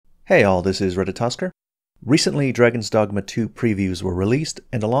Hey all, this is Reddit. Recently, Dragon's Dogma 2 previews were released,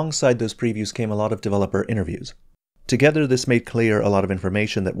 and alongside those previews came a lot of developer interviews. Together, this made clear a lot of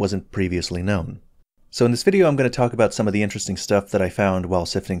information that wasn't previously known. So in this video, I'm going to talk about some of the interesting stuff that I found while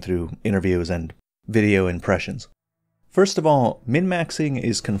sifting through interviews and video impressions. First of all, min-maxing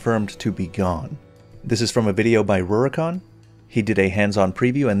is confirmed to be gone. This is from a video by Rurikon. He did a hands-on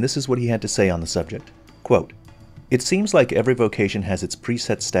preview, and this is what he had to say on the subject. Quote, "It seems like every vocation has its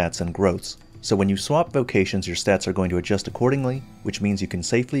preset stats and growths, so when you swap vocations your stats are going to adjust accordingly, which means you can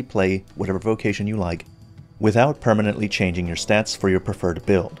safely play whatever vocation you like without permanently changing your stats for your preferred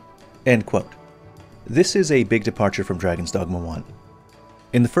build." End quote. This is a big departure from Dragon's Dogma 1.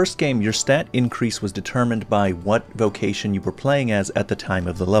 In the first game, your stat increase was determined by what vocation you were playing as at the time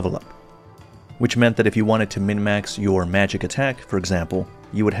of the level up, which meant that if you wanted to min-max your magic attack, for example,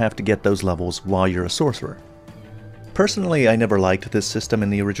 you would have to get those levels while you're a sorcerer. Personally, I never liked this system in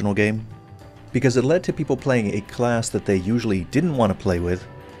the original game, because it led to people playing a class that they usually didn't want to play with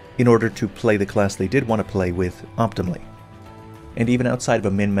in order to play the class they did want to play with optimally. And even outside of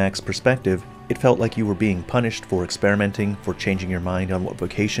a min-max perspective, it felt like you were being punished for experimenting, for changing your mind on what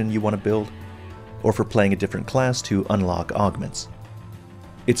vocation you want to build, or for playing a different class to unlock augments.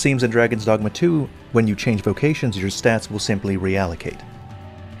 It seems in Dragon's Dogma 2, when you change vocations, your stats will simply reallocate,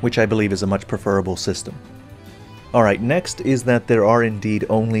 which I believe is a much preferable system. Alright, next is that there are indeed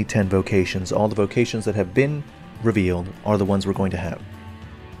only 10 vocations. All the vocations that have been revealed are the ones we're going to have.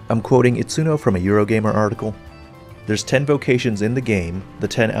 I'm quoting Itsuno from a Eurogamer article. There's 10 vocations in the game, the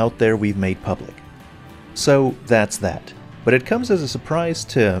 10 out there we've made public. So that's that. But it comes as a surprise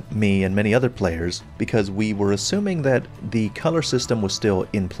to me and many other players because we were assuming that the color system was still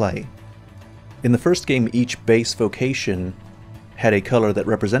in play. In the first game, each base vocation had a color that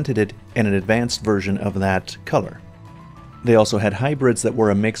represented it and an advanced version of that color. They also had hybrids that were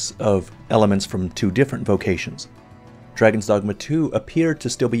a mix of elements from two different vocations. Dragon's Dogma 2 appeared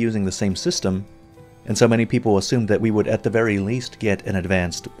to still be using the same system, and so many people assumed that we would at the very least get an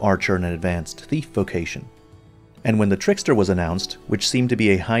advanced archer and an advanced thief vocation. And when the trickster was announced, which seemed to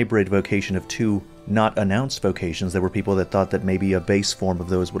be a hybrid vocation of two not announced vocations, there were people that thought that maybe a base form of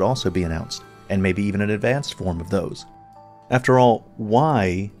those would also be announced, and maybe even an advanced form of those. After all,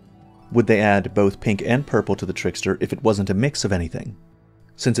 why would they add both pink and purple to the trickster if it wasn't a mix of anything?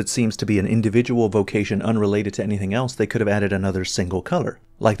 Since it seems to be an individual vocation unrelated to anything else, they could have added another single color,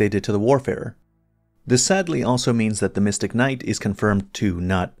 like they did to the Warfarer. This sadly also means that the Mystic Knight is confirmed to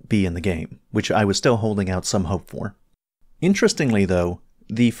not be in the game, which I was still holding out some hope for. Interestingly though,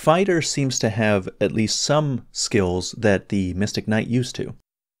 the fighter seems to have at least some skills that the Mystic Knight used to.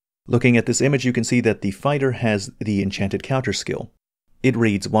 Looking at this image, you can see that the fighter has the enchanted counter skill. It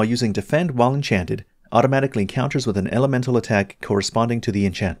reads, while using defend while enchanted, automatically counters with an elemental attack corresponding to the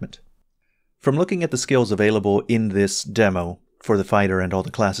enchantment. From looking at the skills available in this demo for the fighter and all the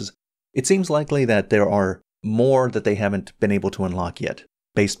classes, it seems likely that there are more that they haven't been able to unlock yet,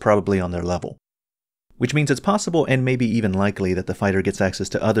 based probably on their level. Which means it's possible and maybe even likely that the fighter gets access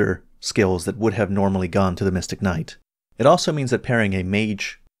to other skills that would have normally gone to the Mystic Knight. It also means that pairing a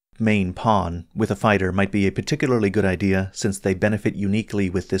mage main pawn with a fighter might be a particularly good idea since they benefit uniquely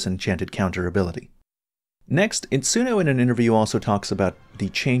with this enchanted counter ability. Next, Itsuno in an interview also talks about the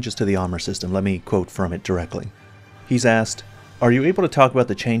changes to the armor system. Let me quote from it directly. He's asked, "Are you able to talk about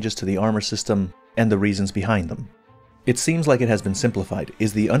the changes to the armor system and the reasons behind them? It seems like it has been simplified.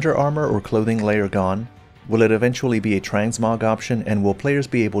 Is the under armor or clothing layer gone? Will it eventually be a transmog option, and will players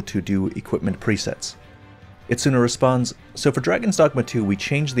be able to do equipment presets?" Itsuno responds, "So for Dragon's Dogma 2, we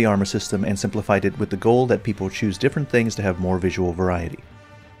changed the armor system and simplified it with the goal that people choose different things to have more visual variety.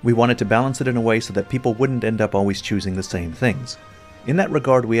 We wanted to balance it in a way so that people wouldn't end up always choosing the same things. In that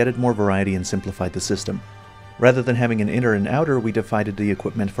regard, we added more variety and simplified the system. Rather than having an inner and outer, we divided the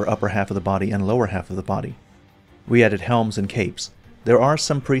equipment for upper half of the body and lower half of the body. We added helms and capes. There are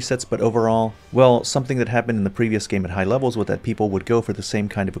some presets, but overall, well, something that happened in the previous game at high levels was that people would go for the same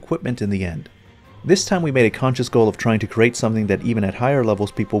kind of equipment in the end. This time we made a conscious goal of trying to create something that even at higher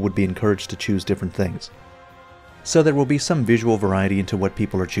levels people would be encouraged to choose different things. So there will be some visual variety into what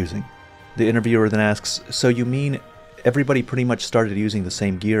people are choosing." The interviewer then asks, "So you mean everybody pretty much started using the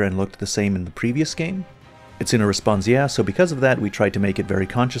same gear and looked the same in the previous game?" Itsuno responds, "Yeah, so because of that we tried to make it very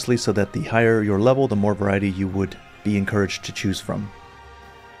consciously so that the higher your level, the more variety you would be encouraged to choose from."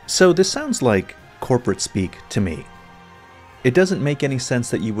 So this sounds like corporate speak to me. It doesn't make any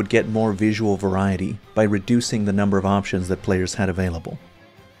sense that you would get more visual variety by reducing the number of options that players had available.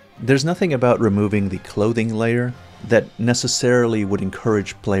 There's nothing about removing the clothing layer that necessarily would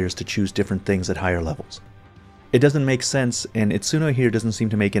encourage players to choose different things at higher levels. It doesn't make sense, and Itsuno here doesn't seem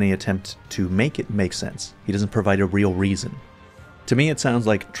to make any attempt to make it make sense. He doesn't provide a real reason. To me, it sounds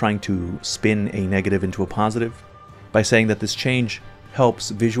like trying to spin a negative into a positive by saying that this change helps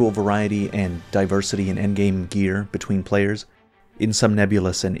visual variety and diversity in endgame gear between players in some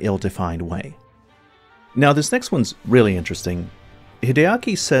nebulous and ill-defined way. Now, this next one's really interesting.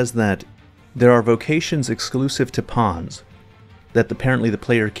 Hideaki says that there are vocations exclusive to pawns that apparently the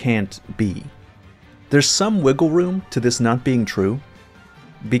player can't be. There's some wiggle room to this not being true,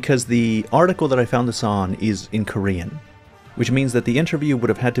 because the article that I found this on is in Korean, which means that the interview would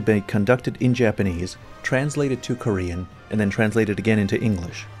have had to be conducted in Japanese, translated to Korean, and then translated again into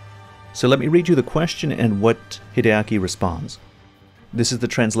English. So let me read you the question and what Hideaki responds. This is the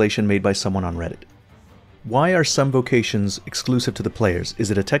translation made by someone on Reddit. Why are some vocations exclusive to the players?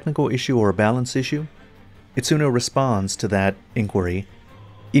 Is it a technical issue or a balance issue? Itsuno responds to that inquiry.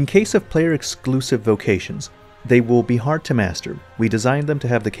 In case of player-exclusive vocations, they will be hard to master. We designed them to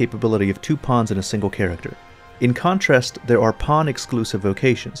have the capability of 2 pawns in a single character. In contrast, there are pawn-exclusive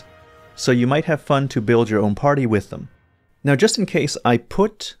vocations, so you might have fun to build your own party with them. Now, just in case, I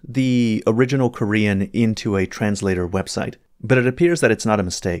put the original Korean into a translator website, but it appears that it's not a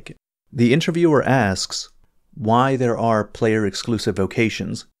mistake. The interviewer asks why there are player-exclusive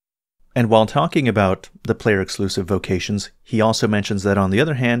vocations, and while talking about the player-exclusive vocations, he also mentions that on the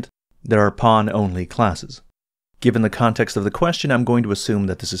other hand, there are pawn-only classes. Given the context of the question, I'm going to assume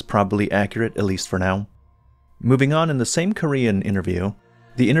that this is probably accurate, at least for now. Moving on, in the same Korean interview,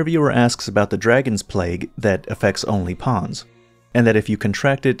 the interviewer asks about the Dragonsplague that affects only pawns, and that if you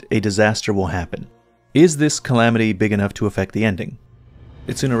contract it, a disaster will happen. Is this calamity big enough to affect the ending?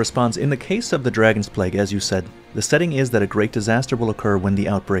 Itsuno responds, in the case of the Dragonsplague, as you said, the setting is that a great disaster will occur when the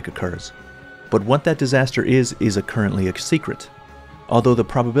outbreak occurs. But what that disaster is currently a secret. Although the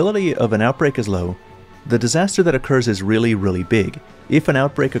probability of an outbreak is low, the disaster that occurs is really, really big. If an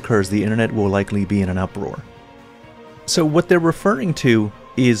outbreak occurs, the internet will likely be in an uproar. So what they're referring to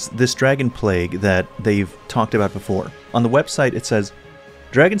is this Dragonsplague that they've talked about before. On the website it says,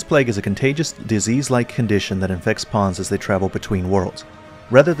 Dragonsplague is a contagious disease-like condition that infects pawns as they travel between worlds.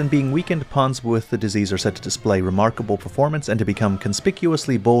 Rather than being weakened, pawns with the disease are said to display remarkable performance and to become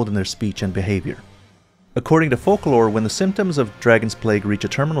conspicuously bold in their speech and behavior. According to folklore, when the symptoms of Dragonsplague reach a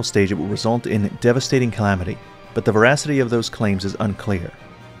terminal stage, it will result in devastating calamity, but the veracity of those claims is unclear.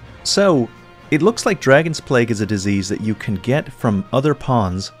 So, it looks like Dragonsplague is a disease that you can get from other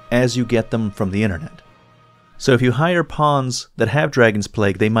pawns as you get them from the internet. So if you hire pawns that have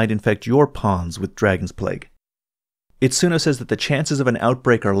Dragonsplague, they might infect your pawns with Dragonsplague. Itsuno says that the chances of an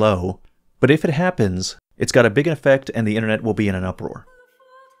outbreak are low, but if it happens, it's got a big effect and the internet will be in an uproar.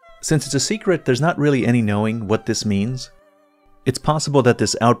 Since it's a secret, there's not really any knowing what this means. It's possible that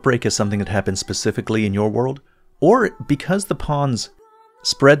this outbreak is something that happens specifically in your world, or because the pawns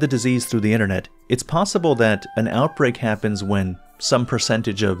spread the disease through the internet, it's possible that an outbreak happens when some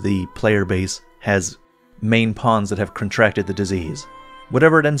percentage of the player base has main pawns that have contracted the disease.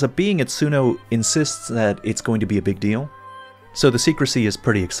 Whatever it ends up being, Itsuno insists that it's going to be a big deal, so the secrecy is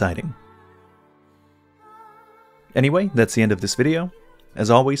pretty exciting. Anyway, that's the end of this video. As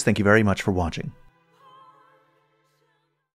always, thank you very much for watching.